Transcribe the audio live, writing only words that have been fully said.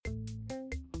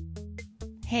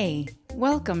Hey,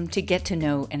 welcome to Get to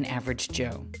Know an Average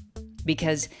Joe.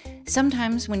 Because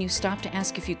sometimes when you stop to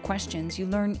ask a few questions, you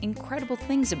learn incredible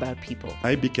things about people.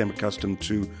 I became accustomed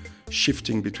to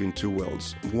shifting between two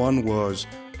worlds. One was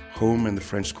home and the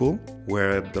French school,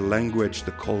 where the language,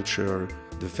 the culture,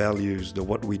 the values, the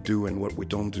what we do and what we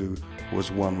don't do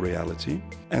was one reality.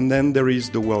 And then there is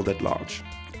the world at large.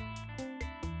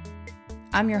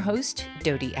 I'm your host,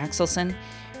 Dodie Axelson.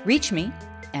 Reach me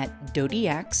at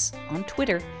DodieAx on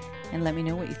Twitter and let me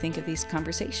know what you think of these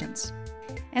conversations.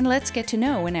 And let's get to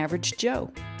know an average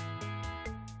Joe.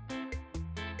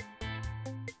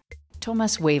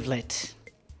 Thomas Wavelet,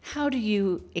 how do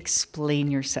you explain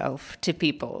yourself to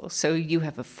people? So you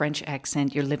have a French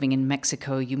accent, you're living in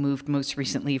Mexico, you moved most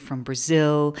recently from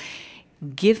Brazil.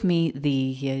 Give me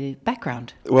the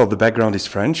background. Well, the background is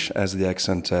French, as the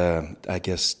accent, I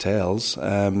guess, tells.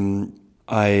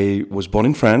 I was born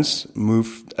in France,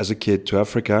 moved as a kid to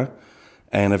Africa,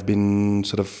 and I've been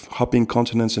sort of hopping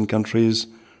continents and countries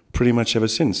pretty much ever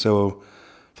since. So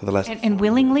for the last... And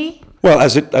willingly? Well,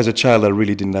 as a child, I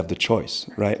really didn't have the choice,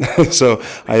 right? So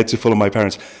I had to follow my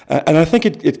parents. And I think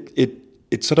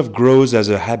it sort of grows as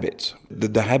a habit.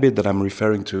 The habit that I'm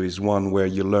referring to is one where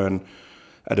you learn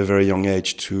at a very young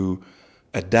age to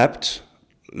adapt,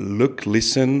 look,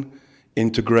 listen,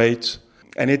 integrate.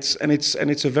 And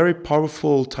it's a very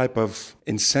powerful type of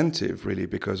incentive, really,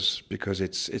 because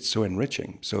it's so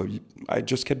enriching. So I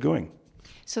just kept going.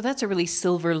 So that's a really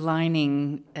silver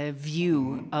lining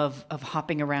view of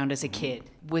hopping around as a kid.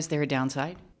 Was there a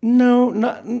downside? No,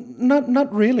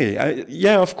 not really.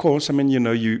 Yeah, of course. I mean,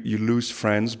 you lose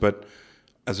friends, but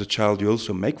as a child, you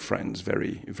also make friends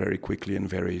very, very quickly and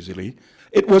very easily.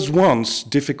 It was once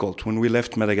difficult when we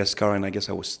left Madagascar, and I guess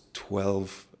I was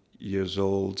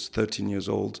 13 years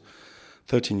old.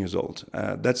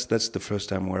 That's the first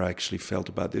time where I actually felt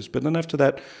about this. But then after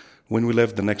that, when we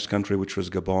left the next country, which was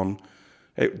Gabon,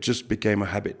 it just became a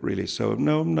habit, really. So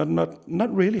no,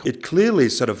 not really. It clearly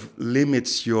sort of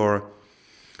limits your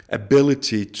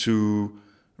ability to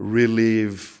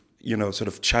relive, sort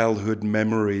of childhood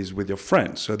memories with your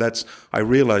friends. So I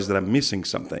realized that I'm missing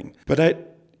something. But I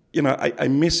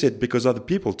miss it because other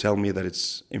people tell me that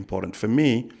it's important. For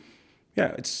me,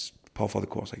 yeah, it's par for the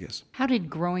course, I guess. How did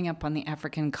growing up on the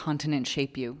African continent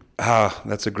shape you?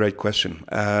 That's a great question.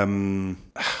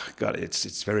 God,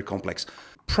 it's very complex.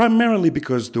 Primarily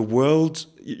because the world,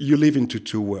 you live into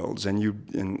two worlds,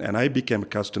 and I became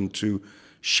accustomed to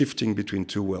shifting between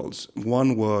two worlds.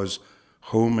 One was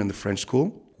home and the French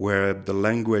school, where the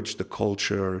language, the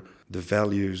culture, the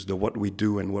values, the what we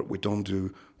do and what we don't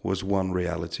do was one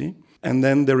reality. And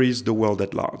then there is the world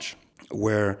at large,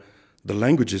 where the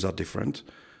languages are different,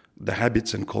 the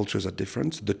habits and cultures are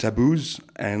different, the taboos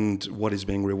and what is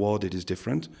being rewarded is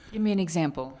different. Give me an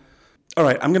example. All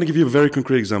right, I'm going to give you a very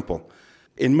concrete example.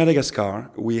 In Madagascar,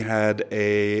 we had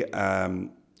a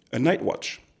night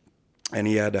watch, and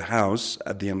he had a house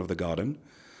at the end of the garden.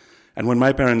 And when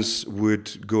my parents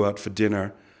would go out for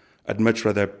dinner, I'd much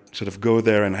rather sort of go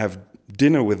there and have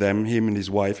dinner with them, him and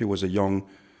his wife. He was a young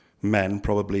man,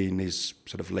 probably in his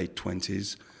sort of late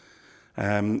 20s.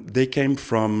 They came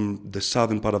from the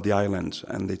southern part of the island,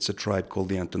 and it's a tribe called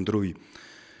the Antandroy.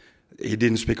 He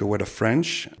didn't speak a word of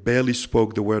French, barely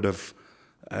spoke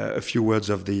a few words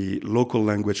of the local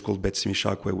language called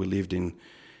Betsimishaque, where we lived in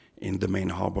the main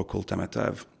harbor called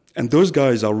Tamatave. And those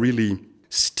guys are really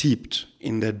steeped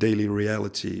in their daily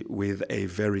reality with a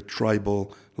very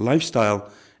tribal lifestyle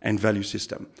and value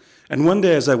system. And one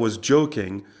day, as I was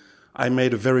joking, I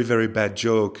made a very, very bad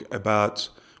joke about,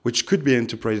 which could be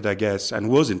interpreted, I guess, and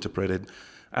was interpreted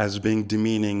as being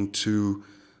demeaning to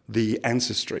the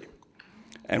ancestry,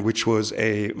 and which was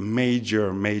a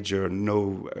major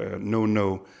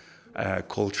no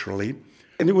culturally.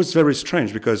 And it was very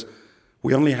strange because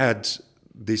we only had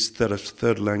this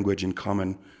third language in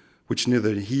common, which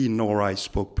neither he nor I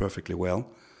spoke perfectly well.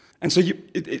 And so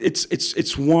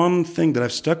it's one thing that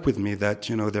I've stuck with me, that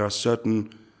there are certain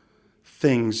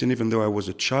things, and even though I was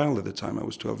a child at the time, I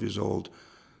was 12 years old,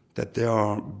 that there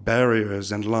are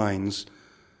barriers and lines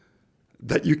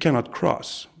that you cannot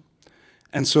cross.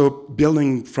 And so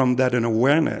building from that an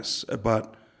awareness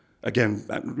about, again,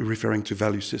 referring to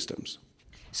value systems.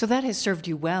 So that has served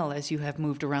you well as you have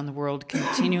moved around the world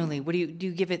continually. Do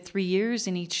you give it 3 years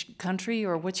in each country,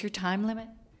 or what's your time limit?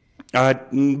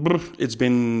 It's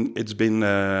been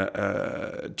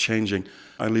changing.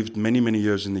 I lived many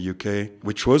years in the UK,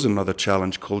 which was another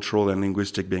challenge, cultural and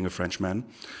linguistic, being a Frenchman.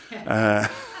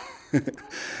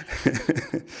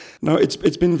 No,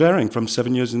 it's been varying from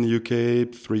 7 years in the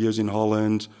UK, 3 years in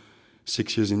Holland,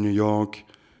 6 years in New York,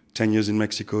 10 years in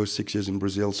Mexico, 6 years in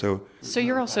Brazil. So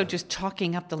you're also just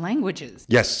talking up the languages.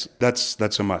 Yes,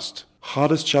 that's a must.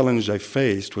 Hardest challenge I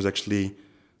faced was actually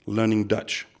learning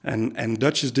Dutch. And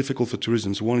Dutch is difficult for two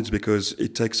reasons. One is because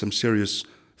it takes some serious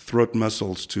throat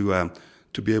muscles to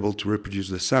be able to reproduce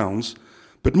the sounds.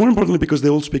 But more importantly, because they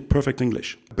all speak perfect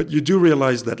English. But you do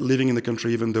realize that living in the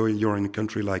country, even though you're in a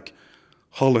country like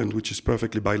Holland, which is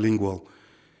perfectly bilingual,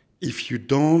 if you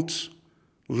don't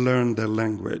learn their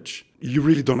language, you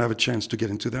really don't have a chance to get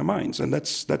into their minds. And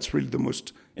that's really the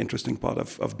most interesting part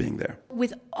of being there.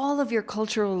 With all of your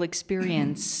cultural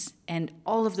experience and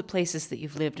all of the places that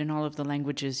you've lived and all of the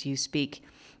languages you speak,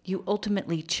 you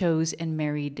ultimately chose and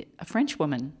married a French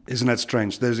woman. Isn't that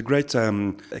strange? There's a great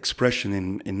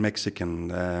expression in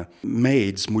Mexican.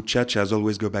 Maids, muchachas,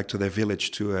 always go back to their village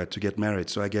to get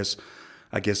married. So I guess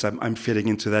I'm fitting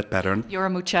into that pattern. You're a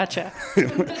muchacha.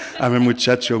 I'm a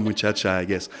muchacha, I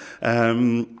guess.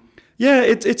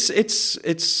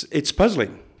 It's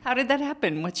puzzling. How did that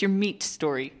happen? What's your meet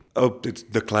story? Oh, it's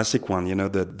the classic one,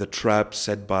 the trap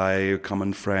set by a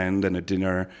common friend and a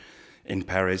dinner in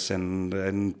Paris, and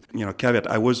caveat,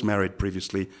 I was married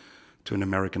previously to an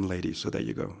American lady, so there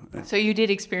you go. So you did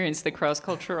experience the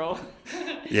cross-cultural.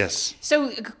 Yes. So,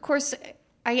 of course,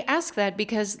 I ask that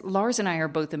because Lars and I are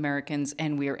both Americans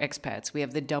and we are expats. We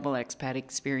have the double expat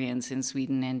experience in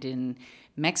Sweden and in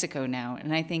Mexico now.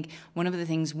 And I think one of the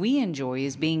things we enjoy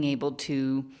is being able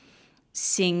to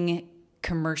sing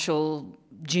commercial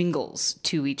jingles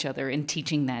to each other and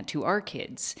teaching that to our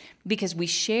kids because we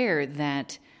share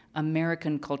that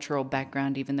American cultural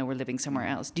background, even though we're living somewhere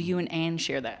else. Do you and Anne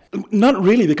share that? Not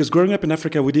really, because growing up in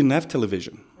Africa, we didn't have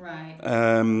television. Right.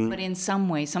 But in some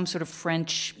way, some sort of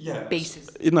French basis.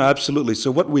 Absolutely.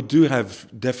 So what we do have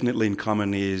definitely in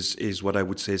common is what I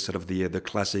would say sort of the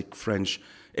classic French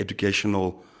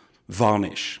educational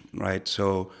varnish, right?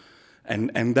 So,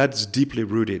 and that's deeply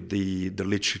rooted, the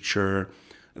literature,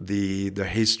 the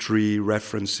history,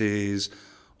 references,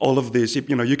 all of this.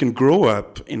 You can grow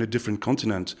up in a different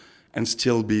continent and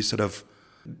still be sort of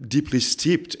deeply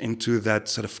steeped into that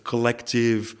sort of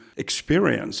collective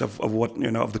experience of what,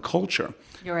 of the culture.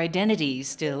 Your identity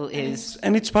still is.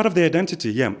 And it's part of the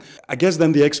identity, yeah. I guess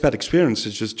then the expat experience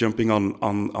is just jumping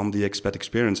on the expat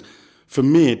experience. For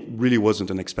me, it really wasn't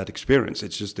an expat experience.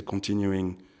 It's just the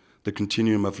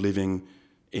continuum of living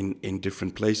in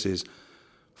different places.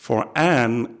 For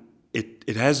Anne,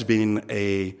 it has been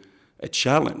a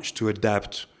challenge to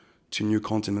adapt to new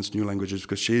continents, new languages,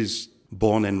 because she's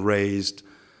born and raised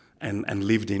and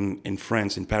lived in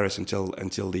France, in Paris, until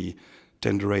the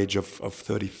tender age of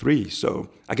 33. So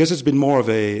I guess it's been more of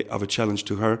a challenge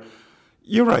to her.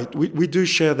 You're right. We do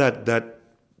share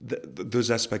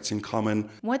those aspects in common.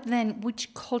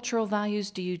 Which cultural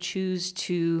values do you choose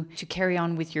to carry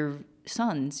on with your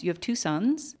sons? You have two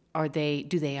sons. Do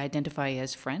they identify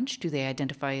as French? Do they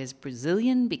identify as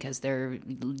Brazilian because their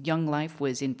young life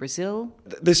was in Brazil?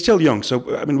 They're still young, so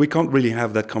we can't really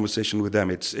have that conversation with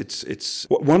them. It's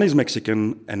one is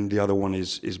Mexican and the other one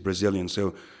is Brazilian.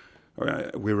 So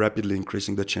we're rapidly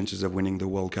increasing the chances of winning the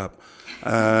World Cup,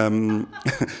 and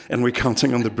we're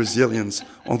counting on the Brazilians.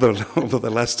 Although the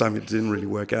last time it didn't really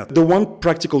work out. The one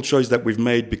practical choice that we've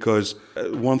made, because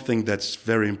one thing that's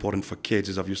very important for kids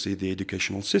is obviously the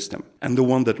educational system, and the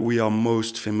one that we are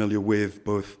most familiar with,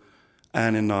 both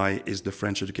Anne and I, is the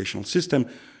French educational system.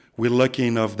 We're lucky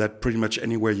enough that pretty much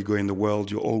anywhere you go in the world,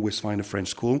 you always find a French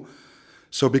school.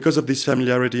 So because of this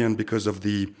familiarity and because of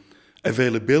the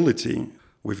availability,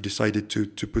 we've decided to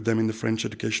put them in the French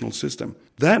educational system.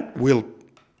 That will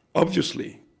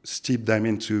obviously steep them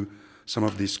into some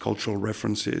of these cultural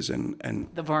references and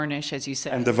the varnish, as you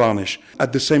said. And the varnish.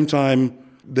 At the same time,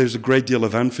 there's a great deal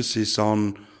of emphasis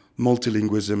on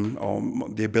multilingualism, or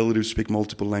the ability to speak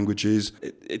multiple languages.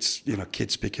 It's,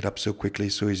 kids pick it up so quickly,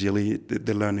 so easily.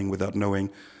 They're learning without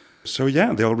knowing. So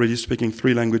yeah, they're already speaking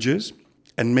 3 languages.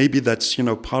 And maybe that's,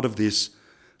 part of this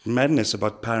madness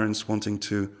about parents wanting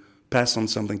to pass on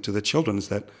something to the children, is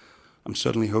that I'm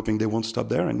certainly hoping they won't stop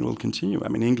there and will continue.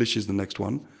 English is the next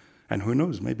one, and who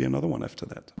knows, maybe another one after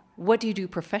that. What do you do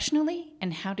professionally,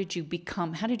 and how did you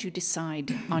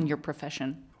decide on your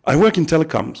profession? I work in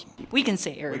telecoms. We can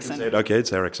say Ericsson. Okay,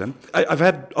 it's Ericsson. I've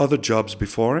had other jobs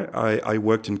before. I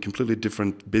worked in completely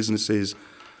different businesses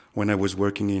when I was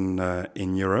working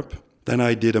in Europe. Then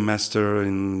I did a master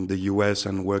in the US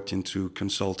and worked into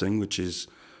consulting, which is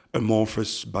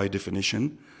amorphous by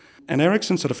definition. And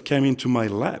Ericsson sort of came into my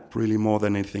lap, really, more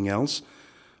than anything else.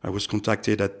 I was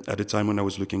contacted at a time when I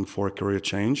was looking for a career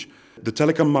change. The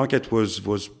telecom market was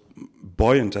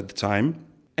buoyant at the time,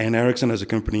 and Ericsson as a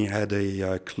company had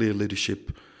a clear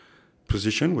leadership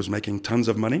position, was making tons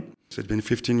of money. So it's been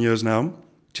 15 years now,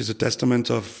 which is a testament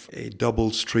of a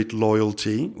double street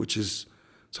loyalty, which is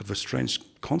sort of a strange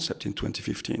concept in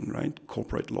 2015, right?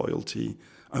 Corporate loyalty,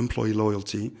 employee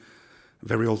loyalty,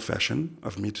 very old-fashioned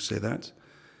of me to say that.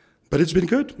 But it's been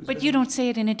good. But you don't say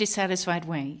it in a dissatisfied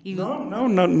way. No,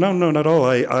 not at all.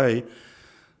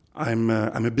 I'm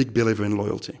a big believer in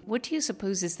loyalty. What do you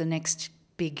suppose is the next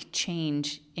big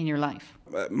change in your life?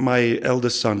 My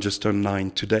eldest son just turned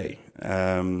 9 today.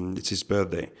 It's his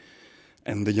birthday.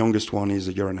 And the youngest one is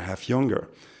a year and a half younger.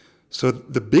 So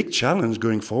the big challenge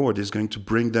going forward is going to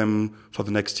bring them for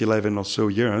the next 11 or so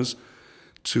years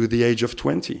to the age of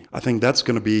 20. I think that's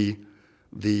going to be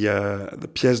the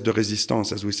pièce de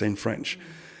résistance, as we say in French.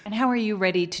 And how are you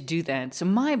ready to do that? So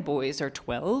my boys are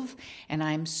 12, and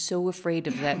I'm so afraid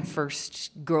of that first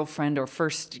girlfriend or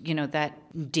first,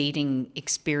 that dating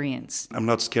experience. I'm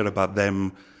not scared about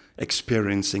them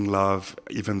experiencing love,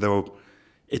 even though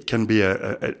it can be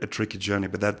a tricky journey.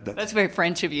 But that's very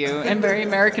French of you and very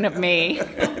American of me.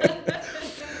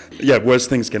 Yeah, worse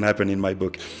things can happen in my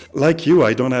book. Like you,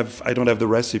 I don't have the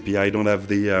recipe. I don't have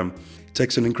the. It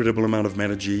takes an incredible amount of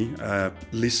energy,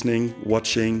 listening,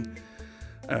 watching,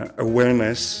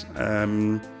 awareness,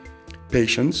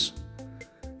 patience,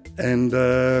 and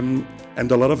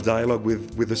a lot of dialogue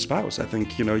with the spouse. I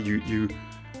think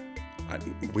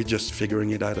we're just figuring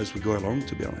it out as we go along.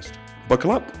 To be honest,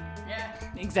 buckle up. Yeah,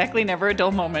 exactly. Never a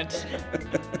dull moment.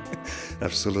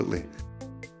 Absolutely.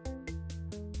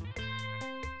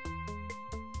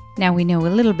 Now we know a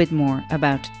little bit more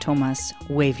about Thomas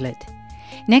Wavelet.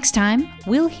 Next time,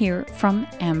 we'll hear from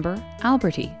Amber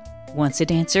Alberti. Once a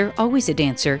dancer, always a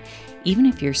dancer, even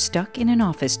if you're stuck in an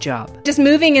office job. Just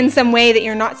moving in some way that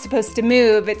you're not supposed to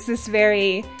move, it's this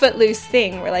very footloose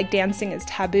thing where dancing is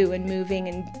taboo and moving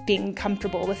and being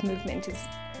comfortable with movement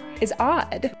is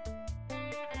odd.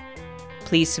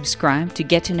 Please subscribe to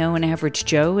Get to Know an Average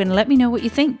Joe and let me know what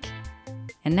you think.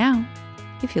 And now,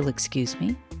 if you'll excuse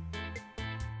me,